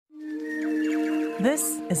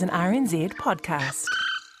This is an RNZ podcast.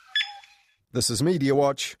 This is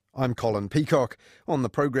Mediawatch. I'm Colin Peacock. On the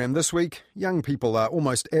program this week, young people are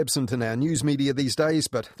almost absent in our news media these days,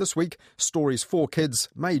 but this week, stories for kids,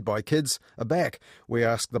 made by kids, are back. We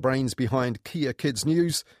ask the brains behind Kia Kids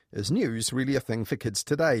News. Is news really a thing for kids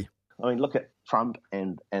today? I mean, look at Trump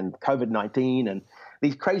and COVID-19 and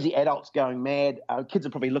these crazy adults going mad. Kids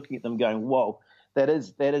are probably looking at them going, whoa, that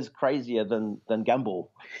is crazier than Gumball,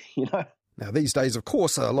 you know? Now, these days, of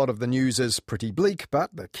course, a lot of the news is pretty bleak,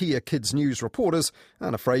 but the Kia Kids News reporters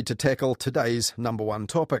aren't afraid to tackle today's number one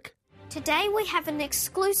topic. Today we have an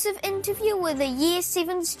exclusive interview with a Year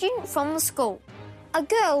 7 student from the school. A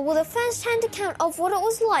girl with a first-hand account of what it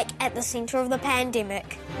was like at the centre of the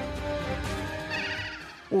pandemic.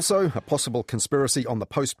 Also, a possible conspiracy on the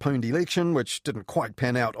postponed election, which didn't quite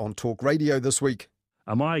pan out on talk radio this week.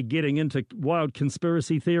 Am I getting into wild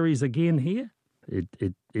conspiracy theories again here?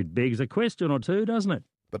 It begs a question or two, doesn't it?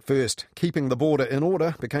 But first, keeping the border in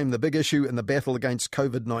order became the big issue in the battle against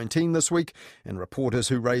COVID-19 this week, and reporters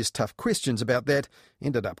who raised tough questions about that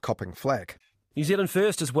ended up copping flack. New Zealand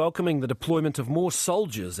First is welcoming the deployment of more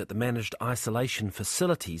soldiers at the managed isolation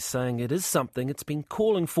facilities, saying it is something it's been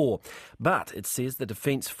calling for. But it says the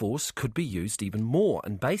Defence Force could be used even more,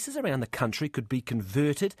 and bases around the country could be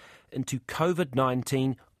converted into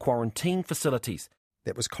COVID-19 quarantine facilities.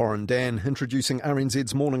 That was Corin Dan introducing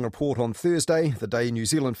RNZ's Morning Report on Thursday, the day New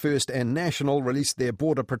Zealand First and National released their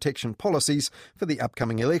border protection policies for the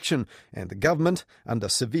upcoming election, and the government, under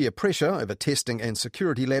severe pressure over testing and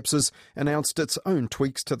security lapses, announced its own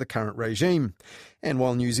tweaks to the current regime. And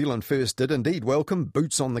while New Zealand First did indeed welcome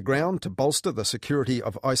boots on the ground to bolster the security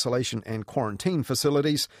of isolation and quarantine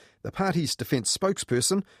facilities, the party's defence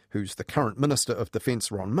spokesperson, who's the current Minister of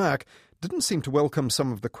Defence Ron Mark, didn't seem to welcome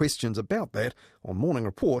some of the questions about that on Morning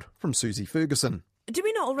Report from Susie Ferguson. Do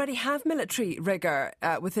we not already have military rigour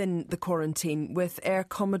within the quarantine, with Air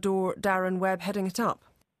Commodore Darren Webb heading it up?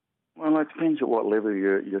 Well, it depends at what level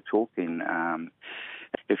you're talking.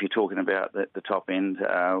 If you're talking about the top end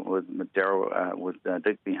with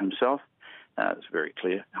Digby himself, it's very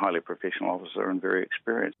clear, highly professional officer and very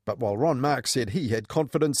experienced. But while Ron Mark said he had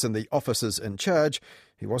confidence in the officers in charge,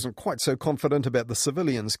 he wasn't quite so confident about the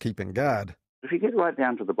civilians keeping guard. If you get right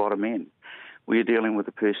down to the bottom end, we're dealing with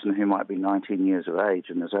a person who might be 19 years of age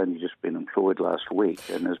and has only just been employed last week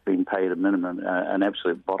and has been paid a minimum, an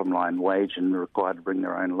absolute bottom line wage, and required to bring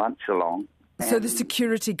their own lunch along. So the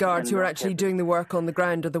security guards who are actually doing the work on the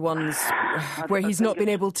ground are the ones where he's not been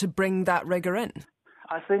able to bring that rigour in?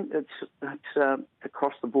 I think it's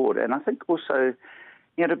across the board. And I think also,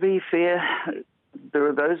 you know, to be fair, there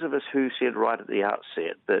are those of us who said right at the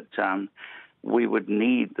outset that we would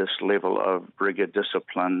need this level of rigour,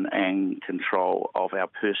 discipline and control of our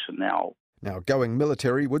personnel. Now, going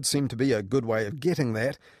military would seem to be a good way of getting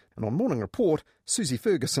that. And on Morning Report, Susie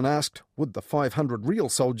Ferguson asked, would the 500 real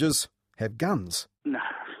soldiers have guns? No.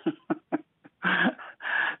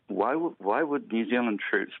 Why would New Zealand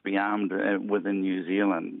troops be armed within New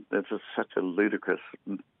Zealand? That's such a ludicrous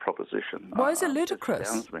proposition. Why is it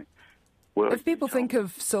ludicrous? Well, if people think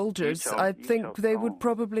of soldiers, I think they would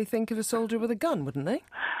probably think of a soldier with a gun, wouldn't they?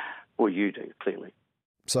 Well, you do, clearly.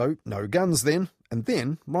 So, no guns then. And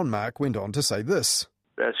then Ron Mark went on to say this.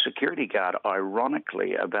 A security guard,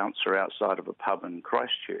 ironically, a bouncer outside of a pub in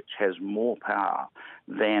Christchurch, has more power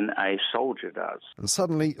than a soldier does. And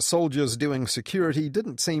suddenly, soldiers doing security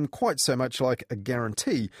didn't seem quite so much like a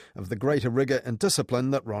guarantee of the greater rigour and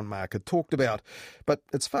discipline that Ron Mark had talked about. But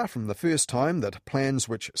it's far from the first time that plans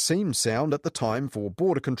which seemed sound at the time for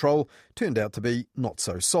border control turned out to be not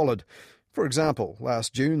so solid. For example,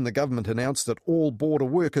 last June the government announced that all border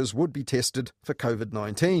workers would be tested for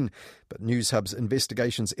COVID-19. But Newshub's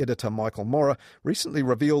investigations editor Michael Morra recently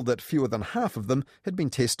revealed that fewer than half of them had been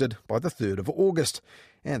tested by the 3rd of August.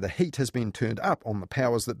 And the heat has been turned up on the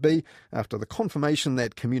powers that be after the confirmation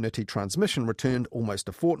that community transmission returned almost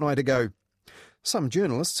a fortnight ago. Some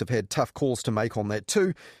journalists have had tough calls to make on that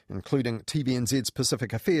too, including TVNZ's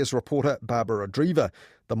Pacific Affairs reporter Barbara Drever.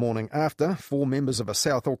 The morning after 4 members of a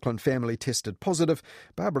South Auckland family tested positive,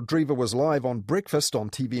 Barbara Drever was live on Breakfast on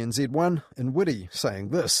TVNZ1 in Whitty, saying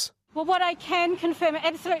this. Well, what I can confirm,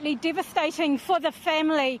 absolutely devastating for the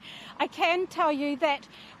family. I can tell you that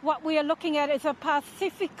what we are looking at is a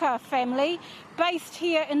Pacifica family based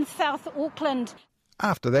here in South Auckland.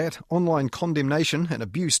 After that, online condemnation and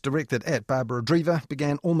abuse directed at Barbara Drever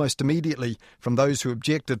began almost immediately from those who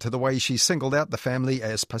objected to the way she singled out the family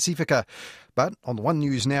as Pacifica. But on the One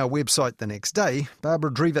News Now website the next day, Barbara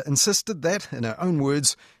Drever insisted that, in her own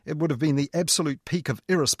words, it would have been the absolute peak of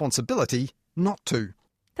irresponsibility not to.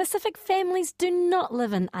 specific families do not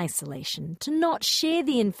live in isolation, to not share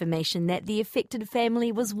the information that the affected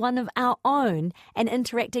family was one of our own and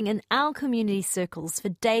interacting in our community circles for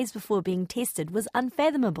days before being tested was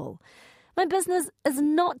unfathomable. My business is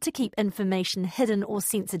not to keep information hidden or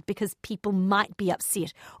censored because people might be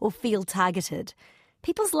upset or feel targeted.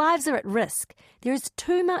 People's lives are at risk. There is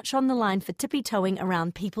too much on the line for tippy-toeing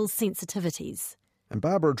around people's sensitivities. And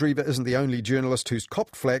Barbara Drever isn't the only journalist who's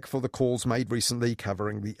copped flack for the calls made recently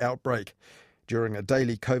covering the outbreak. During a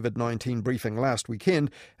daily COVID-19 briefing last weekend,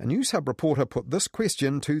 a Newshub reporter put this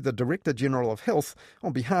question to the Director-General of Health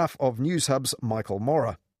on behalf of Newshub's Michael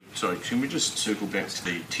Morra. Sorry, can we just circle back to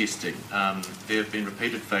the testing? There have been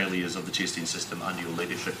repeated failures of the testing system under your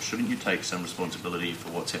leadership. Shouldn't you take some responsibility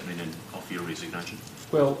for what's happening and offer your resignation?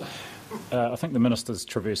 Well, I think the Minister's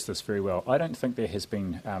traversed this very well. I don't think there has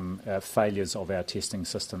been failures of our testing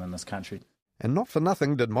system in this country. And not for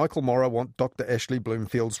nothing did Michael Morra want Dr Ashley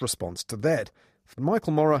Bloomfield's response to that.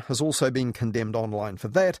 Michael Morra has also been condemned online for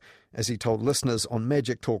that, as he told listeners on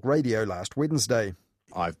Magic Talk Radio last Wednesday.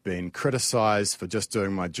 I've been criticised for just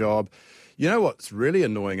doing my job. You know what's really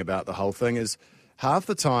annoying about the whole thing is half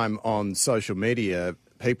the time on social media,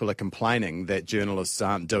 people are complaining that journalists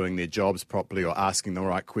aren't doing their jobs properly or asking the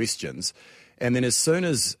right questions. And then as soon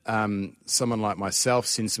as someone like myself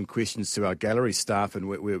sends some questions to our gallery staff and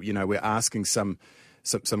we're asking some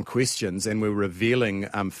questions and we're revealing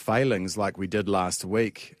failings like we did last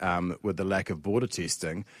week with the lack of border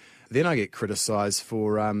testing, then I get criticised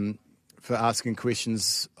for asking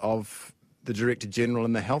questions of the Director-General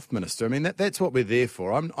and the Health Minister. I mean, that's what we're there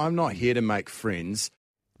for. I'm not here to make friends.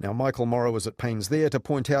 Now, Michael Morra was at pains there to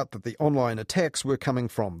point out that the online attacks were coming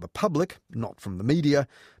from the public, not from the media,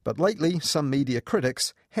 but lately some media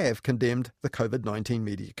critics have condemned the COVID-19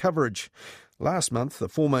 media coverage. Last month, the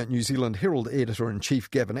former New Zealand Herald Editor-in-Chief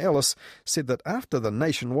Gavin Ellis said that after the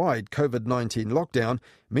nationwide COVID-19 lockdown,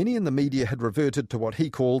 many in the media had reverted to what he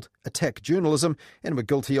called attack journalism and were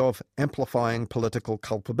guilty of amplifying political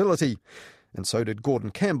culpability. And so did Gordon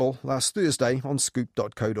Campbell last Thursday on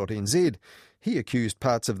scoop.co.nz. He accused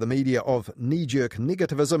parts of the media of knee-jerk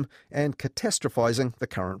negativism and catastrophising the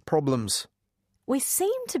current problems. We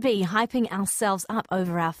seem to be hyping ourselves up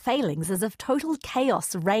over our failings as if total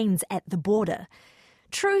chaos reigns at the border.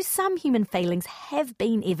 True, some human failings have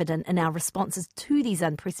been evident in our responses to these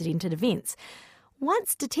unprecedented events.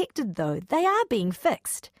 Once detected, though, they are being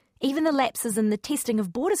fixed. Even the lapses in the testing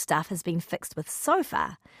of border staff has been fixed with so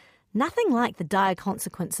far. Nothing like the dire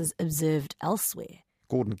consequences observed elsewhere.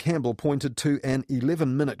 Gordon Campbell pointed to an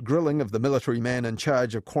 11-minute grilling of the military man in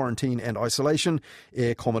charge of quarantine and isolation,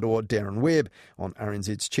 Air Commodore Darren Webb, on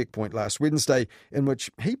RNZ's Checkpoint last Wednesday, in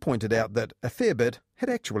which he pointed out that a fair bit had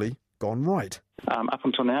actually gone right. Up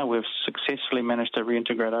until now, we've successfully managed to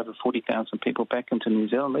reintegrate over 40,000 people back into New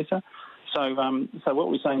Zealand, Lisa. So what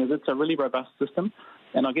we're saying is it's a really robust system,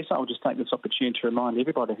 and I guess I'll just take this opportunity to remind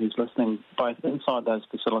everybody who's listening, both inside those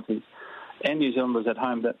facilities and New Zealanders at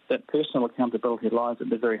home, that personal accountability lies at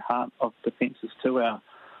the very heart of defences to our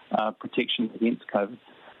protection against COVID.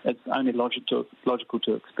 It's only logical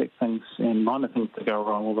to expect things and minor things to go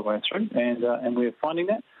wrong all the way through, and we're finding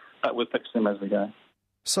that, but we'll fix them as we go.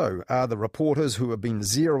 So, are the reporters who have been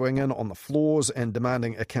zeroing in on the flaws and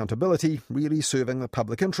demanding accountability really serving the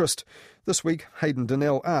public interest? This week, Hayden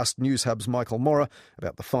Donnell asked Newshub's Michael Morra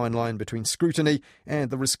about the fine line between scrutiny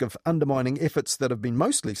and the risk of undermining efforts that have been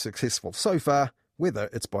mostly successful so far, whether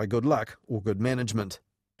it's by good luck or good management.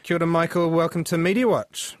 Kia ora, Michael. Welcome to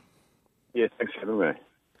Mediawatch. Yeah, thanks for having me.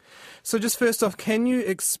 So just first off, can you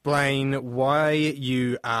explain why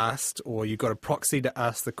you asked, or you got a proxy to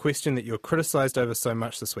ask the question that you were criticised over so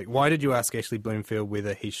much this week? Why did you ask Ashley Bloomfield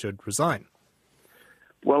whether he should resign?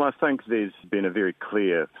 Well, I think there's been a very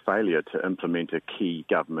clear failure to implement a key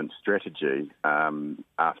government strategy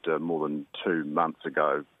after more than 2 months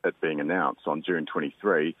ago it being announced on June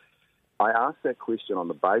 23. I asked that question on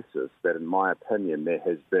the basis that, in my opinion, there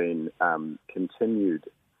has been continued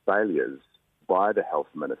failures by the Health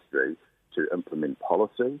Ministry to implement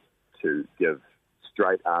policy, to give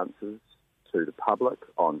straight answers to the public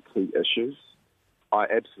on key issues. I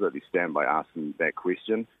absolutely stand by asking that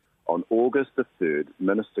question. On August the 3rd,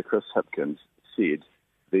 Minister Chris Hipkins said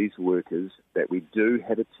these workers, that we do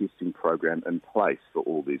have a testing program in place for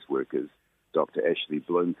all these workers. Dr Ashley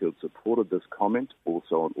Bloomfield supported this comment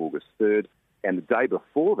also on August 3rd. And the day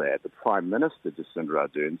before that, the Prime Minister, Jacinda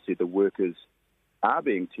Ardern, said the workers are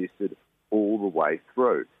being tested all the way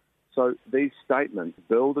through. So these statements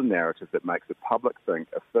build a narrative that makes the public think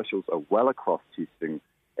officials are well across testing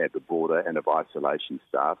at the border and of isolation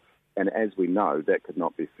staff. And as we know, that could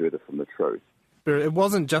not be further from the truth. But it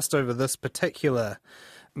wasn't just over this particular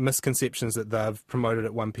misconceptions that they've promoted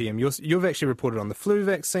at 1pm. You've actually reported on the flu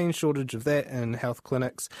vaccine, shortage of that in health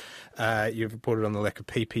clinics. You've reported on the lack of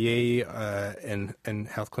PPE in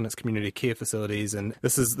health clinics, community care facilities, and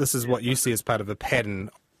this is what you see as part of a pattern.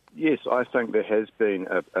 Yes, I think there has been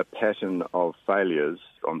a pattern of failures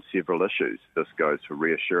on several issues. This goes for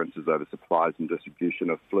reassurances over supplies and distribution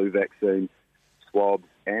of flu vaccine, swabs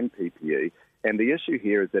and PPE. And the issue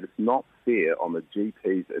here is that it's not fair on the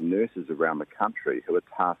GPs and nurses around the country who are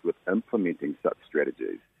tasked with implementing such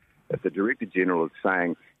strategies. If the Director General is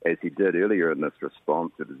saying, as he did earlier in this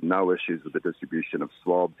response, that there's no issues with the distribution of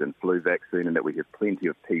swabs and flu vaccine and that we have plenty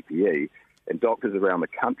of PPE, and doctors around the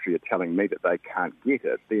country are telling me that they can't get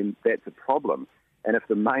it, then that's a problem. And if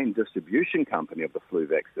the main distribution company of the flu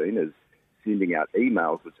vaccine is sending out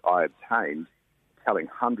emails, which I obtained, telling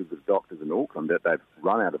hundreds of doctors in Auckland that they've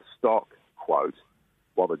run out of stock, quote,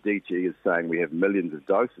 while the DG is saying we have millions of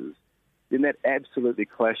doses, then that absolutely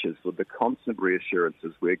clashes with the constant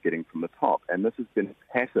reassurances we're getting from the top. And this has been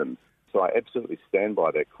a pattern. So I absolutely stand by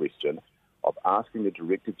that question of asking the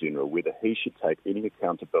Director General whether he should take any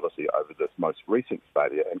accountability over this most recent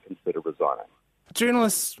failure and consider resigning.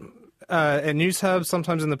 Journalists at News Hub,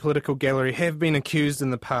 sometimes in the political gallery, have been accused in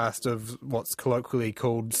the past of what's colloquially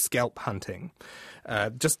called scalp hunting,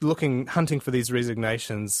 just hunting for these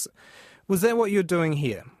resignations. Was that what you're doing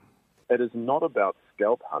here? It is not about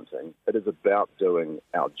scalp hunting. It is about doing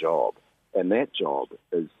our job. And that job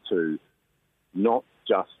is to not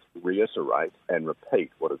just reiterate and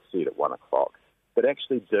repeat what is said at 1 o'clock, but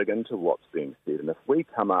actually dig into what's being said. And if we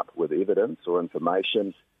come up with evidence or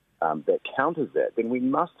information that counters that, then we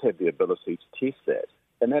must have the ability to test that.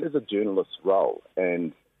 And that is a journalist's role.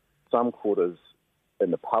 And some quarters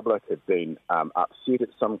in the public have been upset at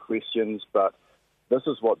some questions, but this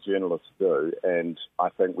is what journalists do, and I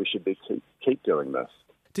think we should keep doing this.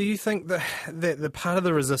 Do you think that the part of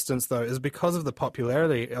the resistance, though, is because of the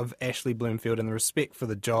popularity of Ashley Bloomfield and the respect for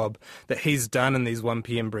the job that he's done in these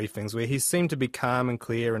 1pm briefings, where he seemed to be calm and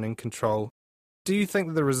clear and in control? Do you think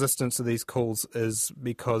that the resistance to these calls is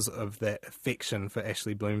because of that affection for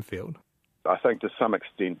Ashley Bloomfield? I think to some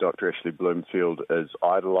extent Dr. Ashley Bloomfield is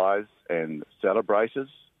idolised and celebrated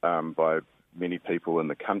by many people in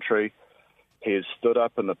the country. He has stood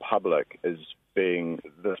up in the public as being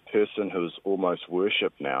this person who is almost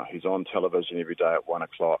worshipped now. He's on television every day at 1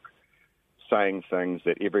 o'clock saying things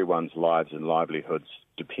that everyone's lives and livelihoods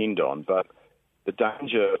depend on. But the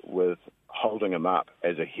danger with holding him up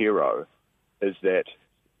as a hero is that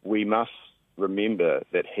we must remember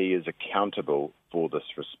that he is accountable for this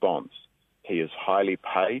response. He is highly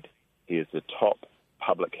paid. He is the top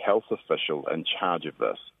public health official in charge of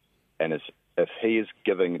this. And if he is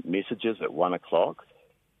giving messages at 1 o'clock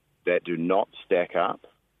that do not stack up,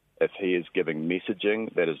 if he is giving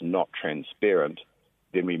messaging that is not transparent,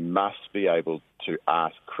 then we must be able to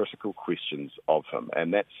ask critical questions of him.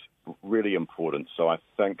 And that's really important. So I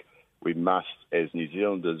think we must, as New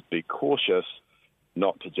Zealanders, be cautious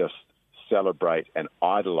not to just celebrate and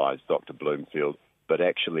idolise Dr. Bloomfield, but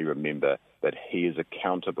actually remember that he is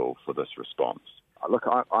accountable for this response. Look,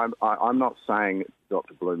 I'm not saying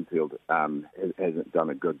Dr. Bloomfield hasn't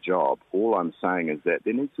done a good job. All I'm saying is that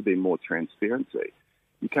there needs to be more transparency.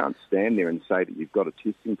 You can't stand there and say that you've got a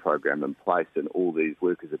testing program in place and all these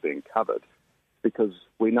workers are being covered, because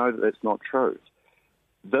we know that that's not true.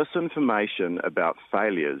 This information about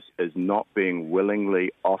failures is not being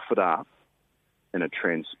willingly offered up in a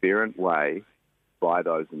transparent way by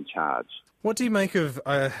those in charge. What do you make of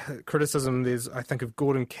criticism? I think of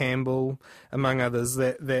Gordon Campbell, among others,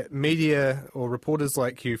 that media or reporters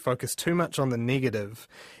like you focus too much on the negative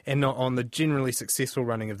and not on the generally successful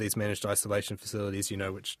running of these managed isolation facilities,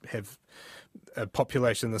 which have a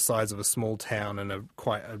population the size of a small town and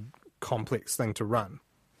quite a complex thing to run.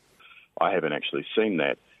 I haven't actually seen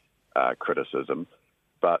that criticism,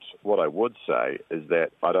 but what I would say is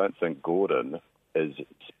that I don't think Gordon is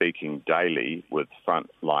speaking daily with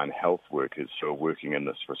frontline health workers who are working in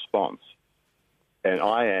this response. And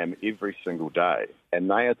I am every single day, and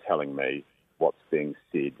they are telling me what's being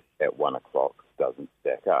said at 1 o'clock doesn't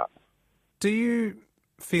stack up. Do you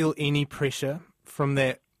feel any pressure from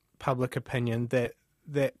that public opinion,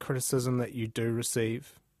 that criticism that you do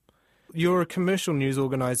receive? You're a commercial news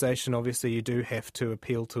organisation. Obviously, you do have to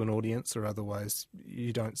appeal to an audience, or otherwise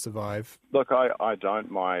you don't survive. Look, I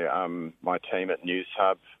don't. My team at News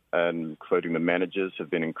Hub, including the managers, have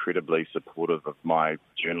been incredibly supportive of my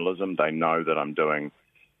journalism. They know that I'm doing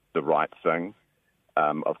the right thing.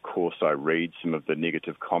 Of course, I read some of the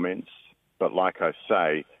negative comments, but like I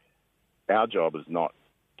say, our job is not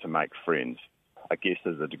to make friends. I guess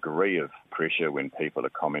there's a degree of pressure when people are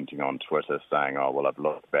commenting on Twitter saying, oh, well, I've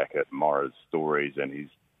looked back at Morrow's stories and he's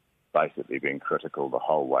basically been critical the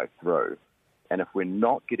whole way through. And if we're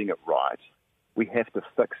not getting it right, we have to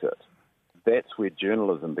fix it. That's where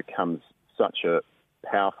journalism becomes such a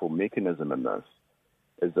powerful mechanism in this,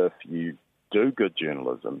 is if you do good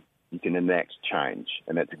journalism, you can enact change.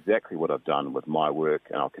 And that's exactly what I've done with my work,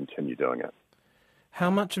 and I'll continue doing it. How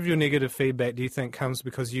much of your negative feedback do you think comes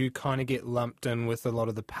because you kind of get lumped in with a lot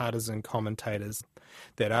of the partisan commentators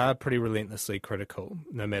that are pretty relentlessly critical,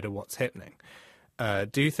 no matter what's happening?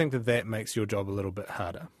 Do you think that that makes your job a little bit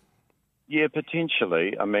harder? Yeah,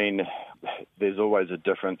 potentially. I mean, there's always a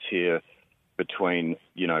difference here between,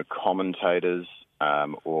 commentators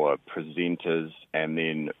or presenters and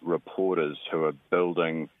then reporters who are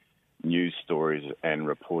building news stories and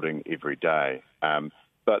reporting every day.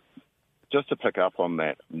 But just to pick up on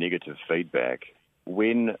that negative feedback,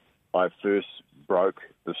 when I first broke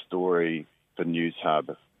the story for News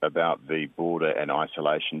Hub about the border and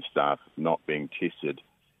isolation staff not being tested,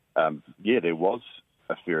 there was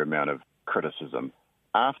a fair amount of criticism.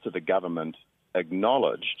 After the government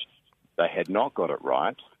acknowledged they had not got it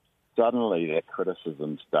right, suddenly that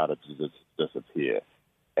criticism started to disappear.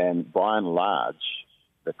 And by and large,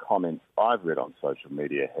 the comments I've read on social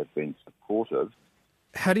media have been supportive.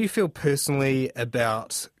 How do you feel personally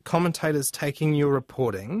about commentators taking your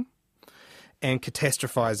reporting and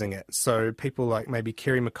catastrophising it? So people like maybe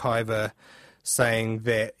Kerry McIver saying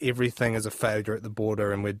that everything is a failure at the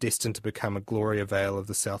border and we're destined to become a Gloria Vale of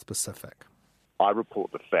the South Pacific. I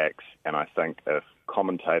report the facts, and I think if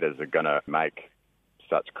commentators are going to make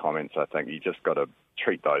such comments, I think you just got to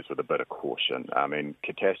treat those with a bit of caution. I mean,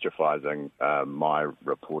 catastrophising my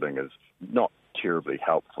reporting is not terribly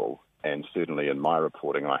helpful, and certainly in my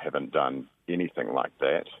reporting I haven't done anything like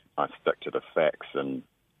that. I stick to the facts and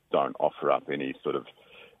don't offer up any sort of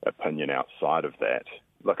opinion outside of that.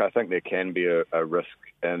 Look, I think there can be a risk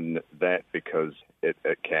in that because it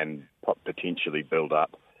can potentially build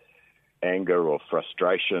up anger or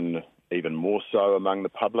frustration, even more so among the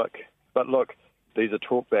public. But look, these are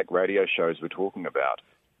talkback radio shows we're talking about.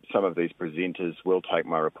 Some of these presenters will take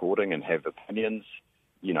my reporting and have opinions.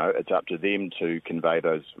 It's up to them to convey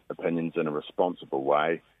those opinions in a responsible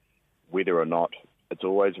way. Whether or not it's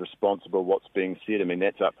always responsible what's being said, I mean,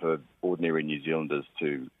 that's up for ordinary New Zealanders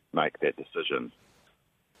to make that decision.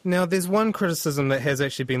 Now, there's one criticism that has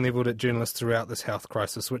actually been levelled at journalists throughout this health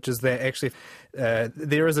crisis, which is that actually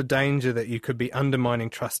there is a danger that you could be undermining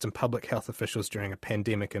trust in public health officials during a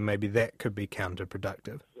pandemic, and maybe that could be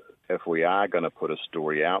counterproductive. If we are going to put a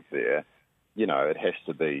story out there, it has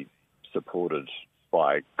to be supported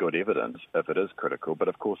by good evidence if it is critical, but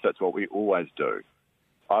of course that's what we always do.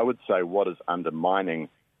 I would say what is undermining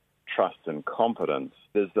trust and confidence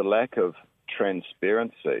is the lack of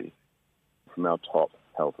transparency from our top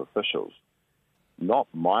health officials. Not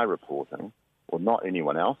my reporting or not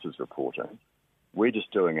anyone else's reporting. We're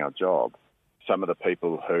just doing our job. Some of the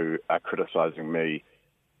people who are criticising me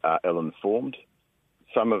are ill-informed.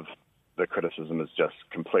 Some of the criticism is just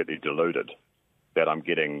completely deluded, that I'm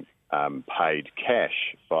getting paid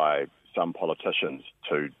cash by some politicians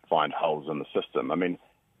to find holes in the system. I mean,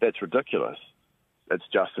 that's ridiculous. It's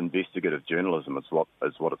just investigative journalism is what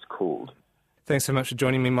it's called. Thanks so much for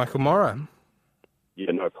joining me, Michael Morrow.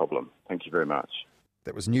 Yeah, no problem. Thank you very much.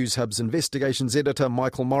 That was News Hub's investigations editor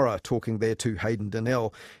Michael Morrow talking there to Hayden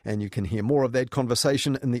Donnell. And you can hear more of that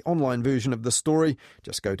conversation in the online version of the story.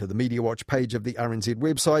 Just go to the Mediawatch page of the RNZ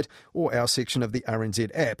website or our section of the RNZ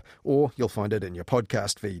app, or you'll find it in your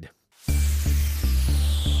podcast feed.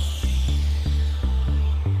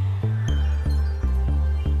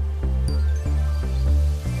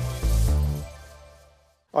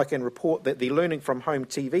 I can report that the Learning from Home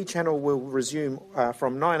TV channel will resume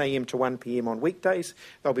from 9am to 1pm on weekdays.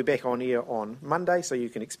 They'll be back on air on Monday, so you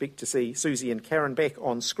can expect to see Susie and Karen back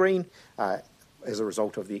on screen as a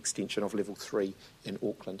result of the extension of Level 3 in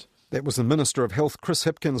Auckland. That was the Minister of Health, Chris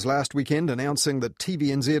Hipkins, last weekend announcing that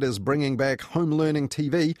TVNZ is bringing back home learning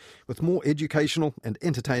TV with more educational and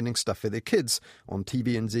entertaining stuff for their kids on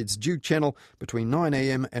TVNZ's Duke channel between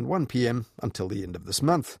 9am and 1pm until the end of this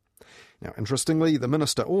month. Now, interestingly, the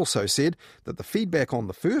Minister also said that the feedback on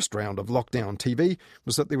the first round of lockdown TV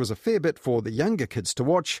was that there was a fair bit for the younger kids to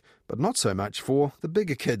watch, but not so much for the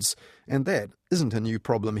bigger kids, and that isn't a new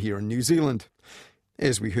problem here in New Zealand.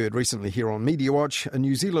 As we heard recently here on Mediawatch, a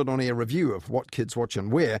New Zealand on-air review of what kids watch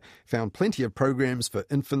and where found plenty of programs for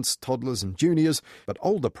infants, toddlers and juniors, but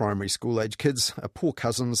older primary school-age kids are poor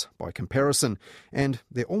cousins by comparison, and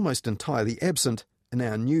they're almost entirely absent in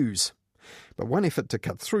our news. But one effort to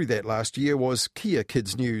cut through that last year was Kia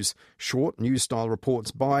Kids News, short news-style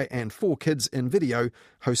reports by and for kids in video,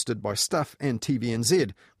 hosted by Stuff and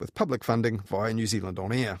TVNZ, with public funding via New Zealand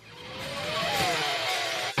On Air.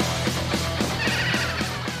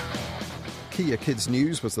 Kia Kids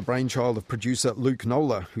News was the brainchild of producer Luke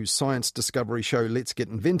Nola, whose science discovery show Let's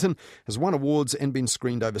Get Inventin' has won awards and been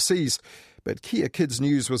screened overseas. But Kia Kids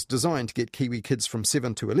News was designed to get Kiwi kids from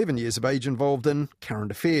 7 to 11 years of age involved in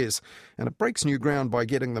current affairs, and it breaks new ground by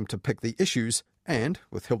getting them to pick the issues and,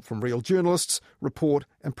 with help from real journalists, report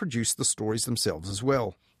and produce the stories themselves as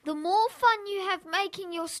well. The more fun you have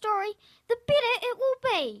making your story, the better it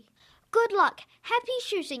will be. Good luck, happy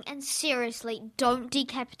shooting, and seriously, don't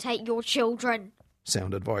decapitate your children.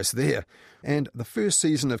 Sound advice there. And the first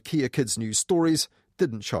season of Kia Kids News Stories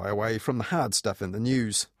didn't shy away from the hard stuff in the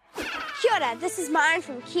news. Kia ora, this is Myron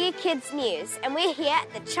from Kia Kids News, and we're here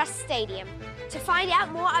at the Trust Stadium to find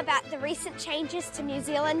out more about the recent changes to New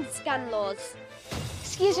Zealand's gun laws.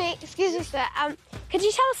 Excuse me, sir. Could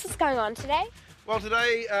you tell us what's going on today? Well,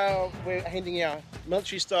 today we're handing our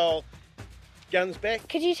military-style guns back.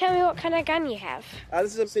 Could you tell me what kind of gun you have?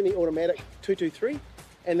 This is a semi-automatic 223,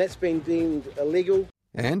 and that's been deemed illegal.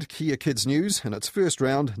 And Kia Kids News, in its first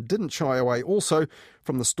round, didn't shy away also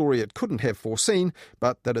from the story it couldn't have foreseen,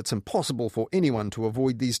 but that it's impossible for anyone to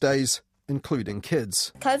avoid these days, including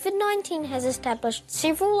kids. COVID-19 has established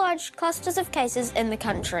several large clusters of cases in the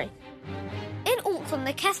country. In Auckland,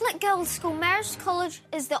 the Catholic Girls' School Marist College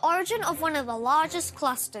is the origin of one of the largest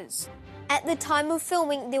clusters. At the time of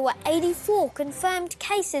filming, there were 84 confirmed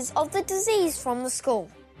cases of the disease from the school.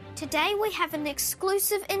 Today we have an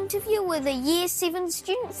exclusive interview with a Year 7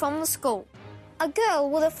 student from the school. A girl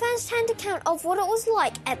with a first-hand account of what it was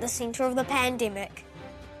like at the centre of the pandemic.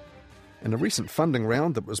 In a recent funding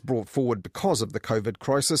round that was brought forward because of the COVID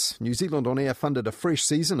crisis, New Zealand On Air funded a fresh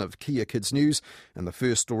season of Kia Kids News, and the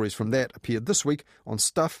first stories from that appeared this week on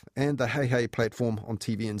Stuff and the Hey Hey platform on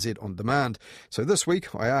TVNZ On Demand. So this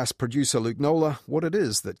week I asked producer Luke Nola what it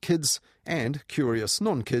is that kids and curious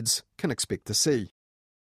non-kids can expect to see.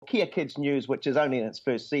 Kia Kids News, which is only in its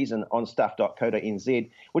first season on stuff.co.nz,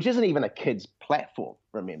 which isn't even a kids platform,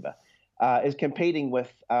 remember, is competing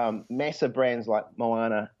with massive brands like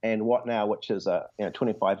Moana and What Now, which is a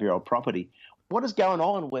 25-year-old property. What is going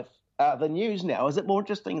on with the news now? Is it more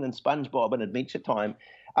interesting than SpongeBob and Adventure Time?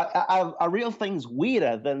 Are real things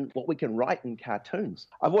weirder than what we can write in cartoons?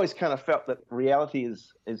 I've always kind of felt that reality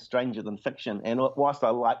is stranger than fiction, and whilst I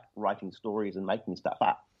like writing stories and making stuff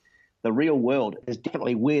up, the real world is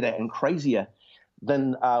definitely weirder and crazier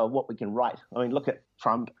than what we can write. I mean, look at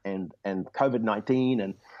Trump and COVID-19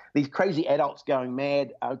 and these crazy adults going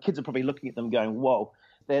mad. Kids are probably looking at them going, whoa,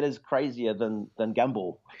 that is crazier than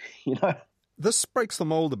Gumball, you know? This breaks the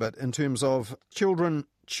mould a bit in terms of children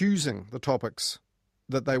choosing the topics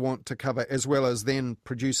that they want to cover as well as then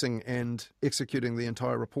producing and executing the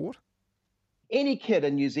entire report. Any kid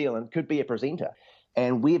in New Zealand could be a presenter,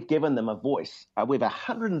 and we've given them a voice. We have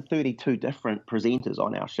 132 different presenters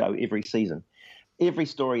on our show every season. Every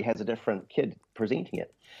story has a different kid presenting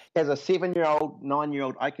it. As a 7-year-old,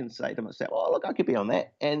 9-year-old, I can say to myself, oh, look, I could be on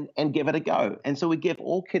that, and give it a go. And so we give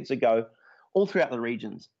all kids a go all throughout the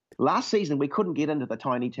regions. Last season, we couldn't get into the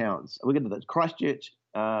tiny towns. We got into the Christchurch,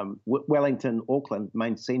 Wellington, Auckland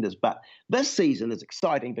main centres. But this season is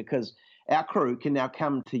exciting because our crew can now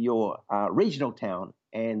come to your regional town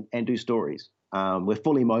and do stories. We're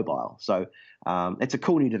fully mobile. So it's a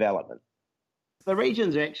cool new development. The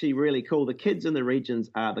regions are actually really cool. The kids in the regions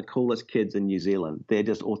are the coolest kids in New Zealand. They're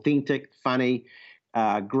just authentic, funny,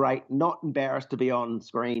 great, not embarrassed to be on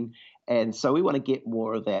screen. And so we want to get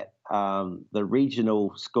more of that, the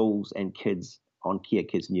regional schools and kids on Kia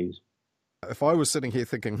Kids News. If I was sitting here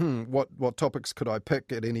thinking, what topics could I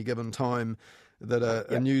pick at any given time that are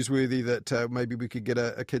newsworthy that maybe we could get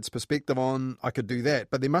a kid's perspective on, I could do that.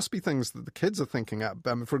 But there must be things that the kids are thinking up.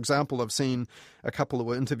 For example, I've seen a couple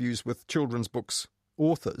of interviews with children's books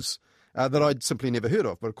authors that I'd simply never heard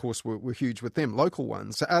of, but of course we're huge with them, local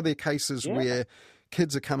ones. So are there cases where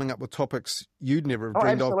kids are coming up with topics you'd never have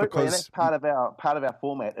dreamed of? Because and that's part of our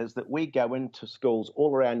format is that we go into schools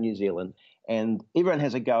all around New Zealand and everyone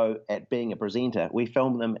has a go at being a presenter. We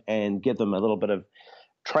film them and give them a little bit of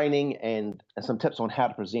training and some tips on how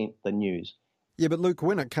to present the news. Yeah, but Luke,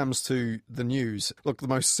 when it comes to the news, look, the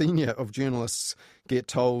most senior of journalists get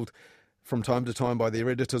told from time to time by their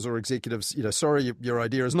editors or executives, sorry, your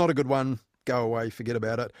idea is not a good one, go away, forget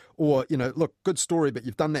about it. Or, look, good story, but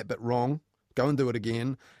you've done that bit wrong, go and do it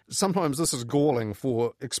again. Sometimes this is galling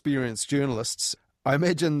for experienced journalists. I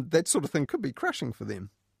imagine that sort of thing could be crushing for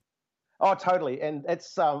them. Oh, totally. And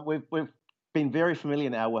it's we've been very familiar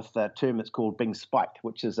now with the term that's called being spiked,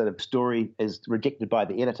 which is that a story is rejected by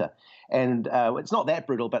the editor. And it's not that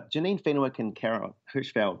brutal, but Janine Fenwick and Carol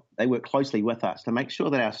Hirschfeld, they work closely with us to make sure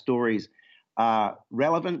that our stories are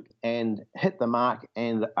relevant and hit the mark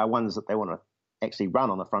and are ones that they want to actually run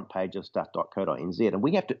on the front page of stuff.co.nz. And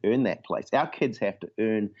we have to earn that place. Our kids have to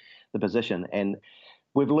earn the position. And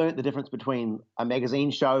we've learnt the difference between a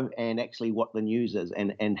magazine show and actually what the news is,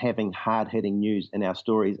 and having hard-hitting news in our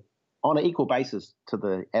stories on an equal basis to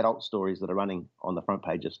the adult stories that are running on the front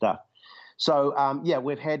page of Stuff. So,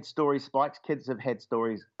 we've had stories spiked. Kids have had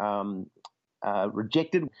stories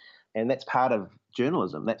rejected, and that's part of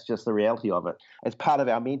journalism. That's just the reality of it. As part of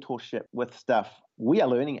our mentorship with Stuff, we are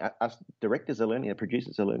learning, us directors are learning, the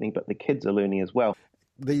producers are learning, but the kids are learning as well.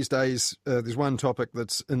 These days, there's one topic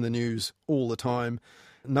that's in the news all the time.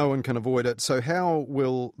 No one can avoid it. So how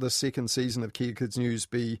will the second season of Kia Kids News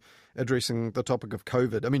be addressing the topic of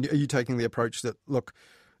COVID? I mean, are you taking the approach that, look,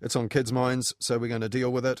 it's on kids' minds, so we're going to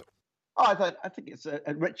deal with it? I think it's a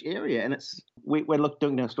rich area, and we're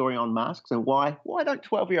doing a story on masks and why don't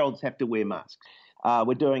 12-year-olds have to wear masks?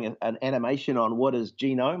 We're doing an animation on what is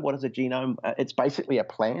genome. What is a genome? It's basically a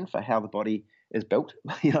plan for how the body is built,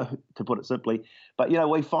 to put it simply. But,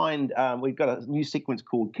 we find we've got a new sequence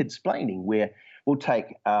called Kidsplaining, where we'll take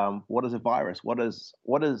what is a virus, what is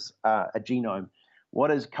a genome,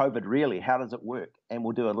 what is COVID really, how does it work? And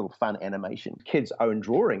we'll do a little fun animation. Kids' own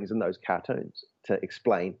drawings in those cartoons to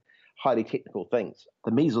explain highly technical things.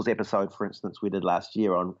 The measles episode, for instance, we did last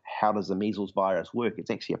year on how does the measles virus work. It's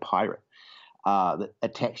actually a pirate that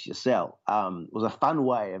attacks your cell. It was a fun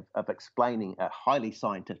way of explaining a highly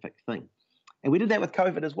scientific thing. And we did that with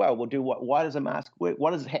COVID as well. We'll do why does a mask work?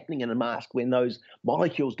 What is happening in a mask when those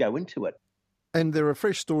molecules go into it? And there are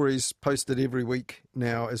fresh stories posted every week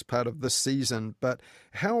now as part of this season. But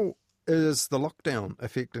how is the lockdown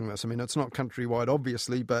affecting this? I mean, it's not countrywide,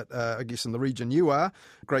 obviously, but I guess in the region you are,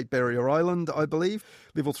 Great Barrier Island, I believe,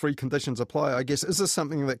 level 3 conditions apply. I guess, is this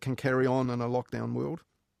something that can carry on in a lockdown world?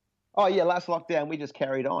 Oh, yeah, last lockdown, we just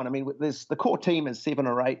carried on. I mean, the core team is 7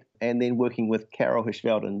 or 8, and then working with Carol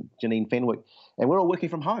Hirschfeld and Janine Fenwick, and we're all working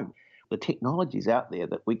from home. The technology's out there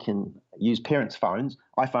that we can use parents' phones,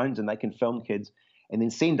 iPhones, and they can film kids and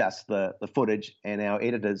then send us the footage, and our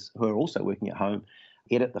editors, who are also working at home,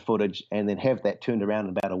 edit the footage and then have that turned around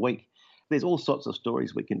in about a week. There's all sorts of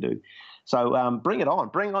stories we can do. So bring it on.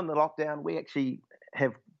 Bring on the lockdown. We actually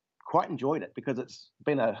have quite enjoyed it because it's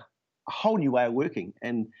been a whole new way of working.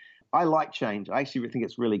 And I like change. I actually think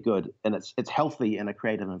it's really good, and it's healthy in a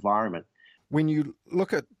creative environment. When you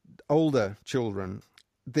look at older children,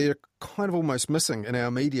 they're kind of almost missing in our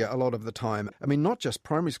media a lot of the time. I mean, not just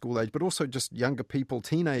primary school age, but also just younger people,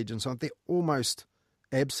 teenage and so on. They're almost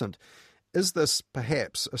absent. Is this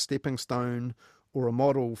perhaps a stepping stone or a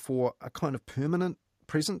model for a kind of permanent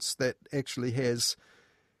presence that actually has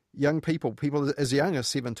young people as young as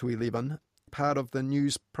 7 to 11, part of the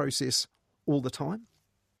news process all the time?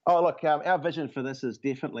 Oh, look, our vision for this is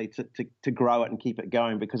definitely to grow it and keep it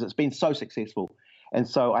going because it's been so successful. And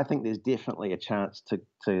so I think there's definitely a chance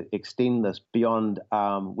to extend this beyond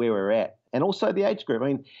where we're at. And also the age group. I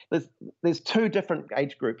mean, there's 2 different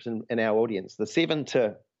age groups in our audience. The 7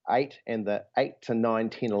 to 8 and the 8 to 9,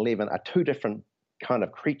 10, 11 are 2 different kind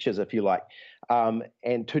of creatures, if you like,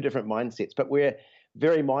 and 2 different mindsets. But we're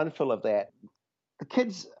very mindful of that. The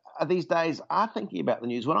kids these days are thinking about the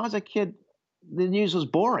news. When I was a kid, the news was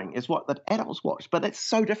boring. It's what the adults watched. But that's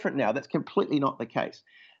so different now. That's completely not the case.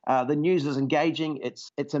 The news is engaging.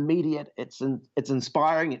 It's immediate. It's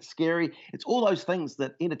inspiring. It's scary. It's all those things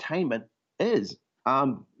that entertainment is.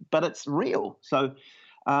 But it's real. So,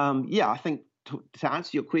 I think to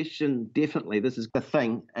answer your question, definitely this is the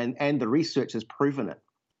thing, and the research has proven it.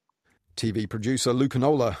 TV producer Luke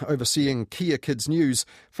Nola overseeing Kia Kids News,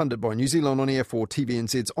 funded by New Zealand On Air for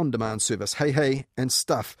TVNZ's on-demand service Hey Hey and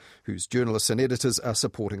Stuff, whose journalists and editors are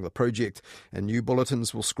supporting the project. And new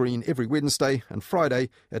bulletins will screen every Wednesday and Friday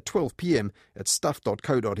at 12 p.m. at stuff.co.nz/Kia.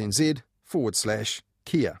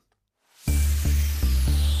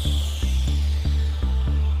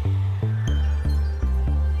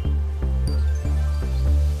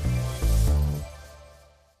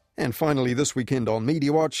 And finally, this weekend on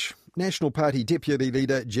Mediawatch, National Party Deputy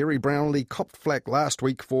Leader Jerry Brownlee copped flack last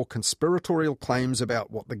week for conspiratorial claims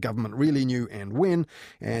about what the government really knew and when,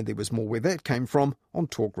 and there was more where that came from on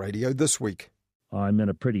Talk Radio this week. I'm in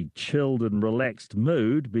a pretty chilled and relaxed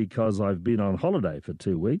mood because I've been on holiday for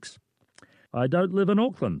 2 weeks. I don't live in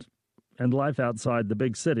Auckland, and life outside the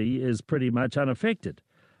big city is pretty much unaffected,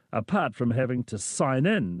 apart from having to sign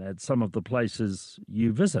in at some of the places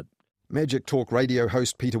you visit. Magic Talk radio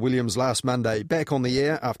host Peter Williams last Monday, back on the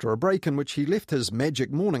air after a break in which he left his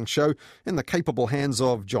Magic morning show in the capable hands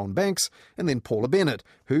of John Banks and then Paula Bennett,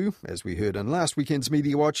 who, as we heard in last weekend's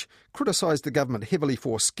Mediawatch, criticised the government heavily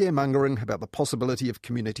for scaremongering about the possibility of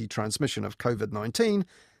community transmission of COVID-19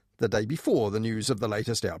 the day before the news of the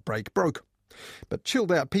latest outbreak broke. But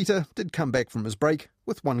chilled out Peter did come back from his break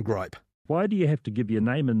with one gripe. Why do you have to give your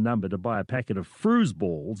name and number to buy a packet of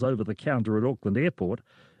foosballs over the counter at Auckland Airport,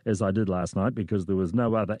 as I did last night because there was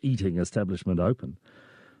no other eating establishment open?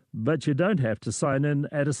 But you don't have to sign in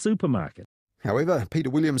at a supermarket. However, Peter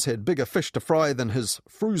Williams had bigger fish to fry than his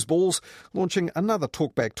foosballs, launching another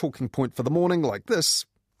talkback talking point for the morning like this,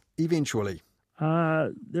 eventually.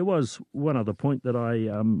 There was one other point that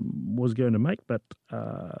I was going to make, but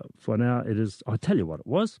for now it is... I'll tell you what it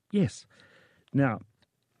was. Yes. Now,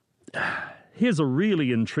 here's a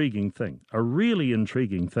really intriguing thing.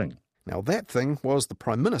 Now, that thing was the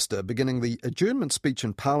Prime Minister beginning the adjournment speech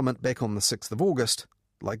in Parliament back on the 6th of August,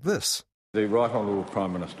 like this. The Right Honourable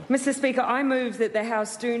Prime Minister. Mr Speaker, I move that the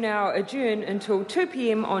House do now adjourn until 2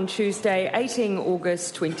 p.m. on Tuesday, 18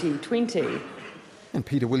 August 2020. And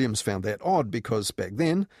Peter Williams found that odd because back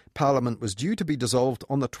then, Parliament was due to be dissolved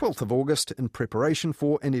on the 12th of August in preparation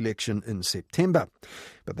for an election in September.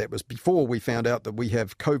 But that was before we found out that we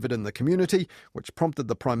have COVID in the community, which prompted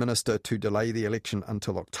the Prime Minister to delay the election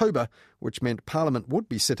until October, which meant Parliament would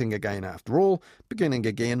be sitting again after all, beginning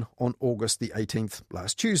again on August the 18th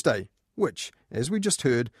last Tuesday, which, as we just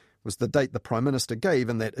heard, was the date the Prime Minister gave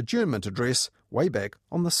in that adjournment address way back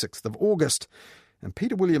on the 6th of August. And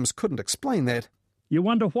Peter Williams couldn't explain that. You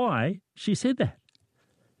wonder why she said that.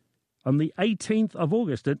 On the 18th of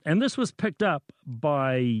August, and this was picked up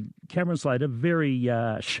by Cameron Slater, very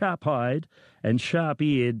sharp-eyed and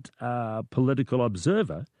sharp-eared political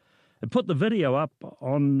observer, and put the video up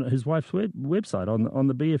on his wife's website, on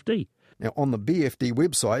the BFD. Now, on the BFD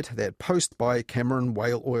website, that post by Cameron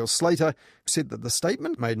Whale Oil Slater said that the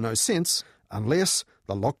statement made no sense unless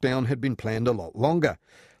the lockdown had been planned a lot longer.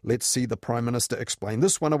 Let's see the Prime Minister explain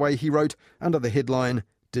this one away, he wrote, under the headline,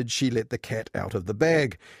 Did She Let the Cat Out of the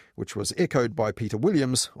Bag?, which was echoed by Peter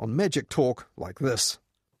Williams on Magic Talk like this.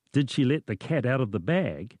 Did she let the cat out of the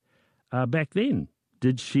bag back then?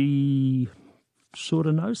 Did she sort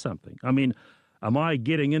of know something? I mean, am I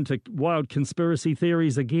getting into wild conspiracy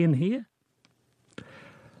theories again here?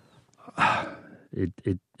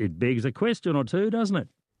 It begs a question or two, doesn't it?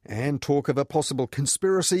 And talk of a possible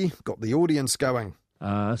conspiracy got the audience going.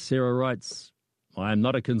 Sarah writes, I am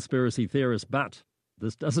not a conspiracy theorist, but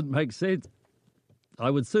this doesn't make sense. I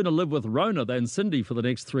would sooner live with Rona than Cindy for the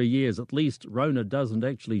next 3 years. At least Rona doesn't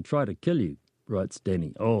actually try to kill you, writes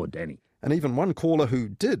Danny. Oh, Danny. And even one caller who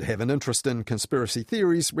did have an interest in conspiracy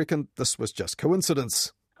theories reckoned this was just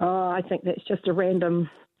coincidence. Oh, I think that's just a random...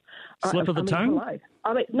 Slip of the tongue?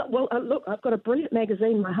 Hello. Look, I've got a brilliant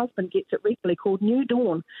magazine. My husband gets it regularly called New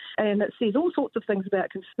Dawn, and it says all sorts of things about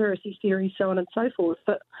conspiracy theories, so on and so forth.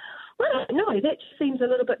 But I don't know, that just seems a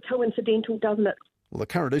little bit coincidental, doesn't it? Well, the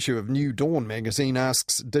current issue of New Dawn magazine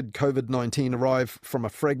asks, did COVID-19 arrive from a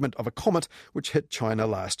fragment of a comet which hit China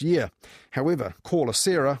last year? However, caller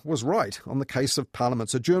Sarah was right on the case of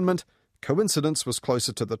Parliament's adjournment. Coincidence was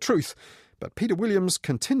closer to the truth. But Peter Williams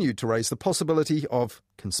continued to raise the possibility of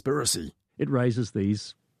conspiracy. It raises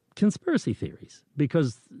these conspiracy theories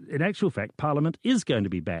because, in actual fact, Parliament is going to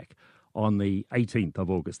be back on the 18th of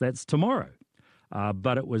August. That's tomorrow.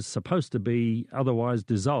 But it was supposed to be otherwise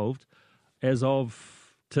dissolved as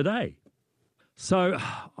of today. So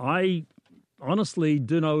I honestly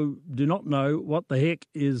do not know what the heck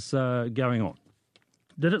is going on.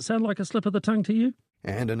 Did it sound like a slip of the tongue to you?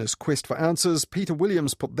 And in his quest for answers, Peter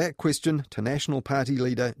Williams put that question to National Party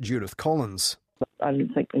leader Judith Collins. I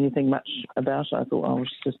didn't think anything much about it. I thought I was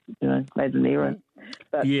just, made an error.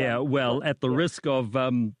 But, yeah, well, at the risk of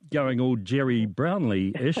going all Jerry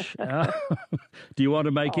Brownlee-ish, do you want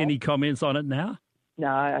to make any comments on it now? No,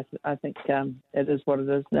 I think it is what it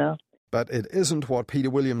is now. But it isn't what Peter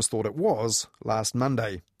Williams thought it was last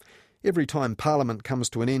Monday. Every time Parliament comes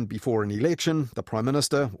to an end before an election, the Prime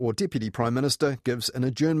Minister or Deputy Prime Minister gives an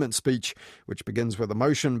adjournment speech, which begins with a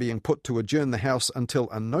motion being put to adjourn the House until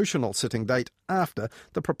a notional sitting date after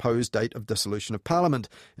the proposed date of dissolution of Parliament,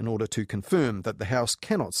 in order to confirm that the House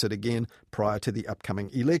cannot sit again prior to the upcoming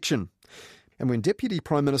election. And when Deputy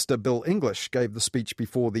Prime Minister Bill English gave the speech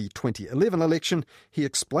before the 2011 election, he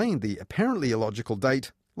explained the apparently illogical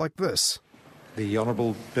date like this. The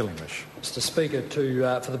Honourable Bill English. Mr Speaker,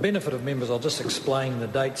 for the benefit of members, I'll just explain the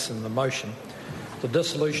dates in the motion. The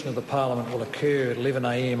dissolution of the Parliament will occur at 11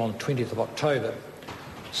 a.m. on 20th of October.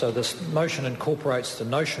 So this motion incorporates the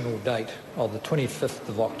notional date of the 25th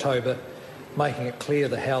of October, making it clear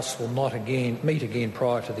the House will not meet again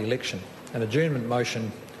prior to the election. An adjournment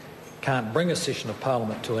motion can't bring a session of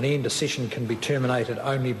Parliament to an end. A session can be terminated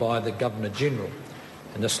only by the Governor-General,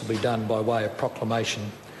 and this will be done by way of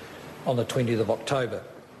proclamation on the 20th of October.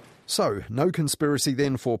 So, no conspiracy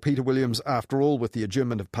then for Peter Williams after all with the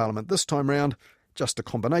adjournment of Parliament this time round, just a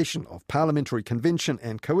combination of parliamentary convention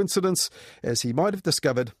and coincidence, as he might have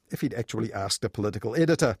discovered if he'd actually asked a political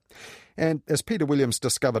editor. And as Peter Williams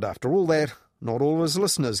discovered after all that, not all of his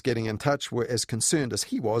listeners getting in touch were as concerned as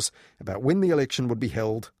he was about when the election would be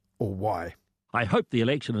held or why. I hope the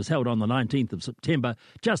election is held on the 19th of September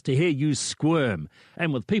just to hear you squirm.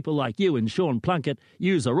 And with people like you and Sean Plunkett,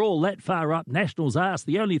 yous are all that far up National's arse,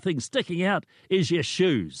 the only thing sticking out is your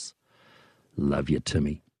shoes. Love you,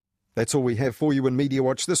 Timmy. That's all we have for you in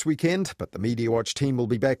Mediawatch this weekend, but the Mediawatch team will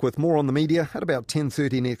be back with more on the media at about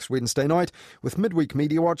 10:30 next Wednesday night, with Midweek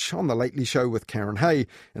Mediawatch on The Lately Show with Karen Hay,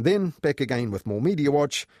 and then back again with more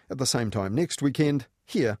Mediawatch at the same time next weekend,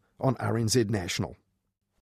 here on RNZ National.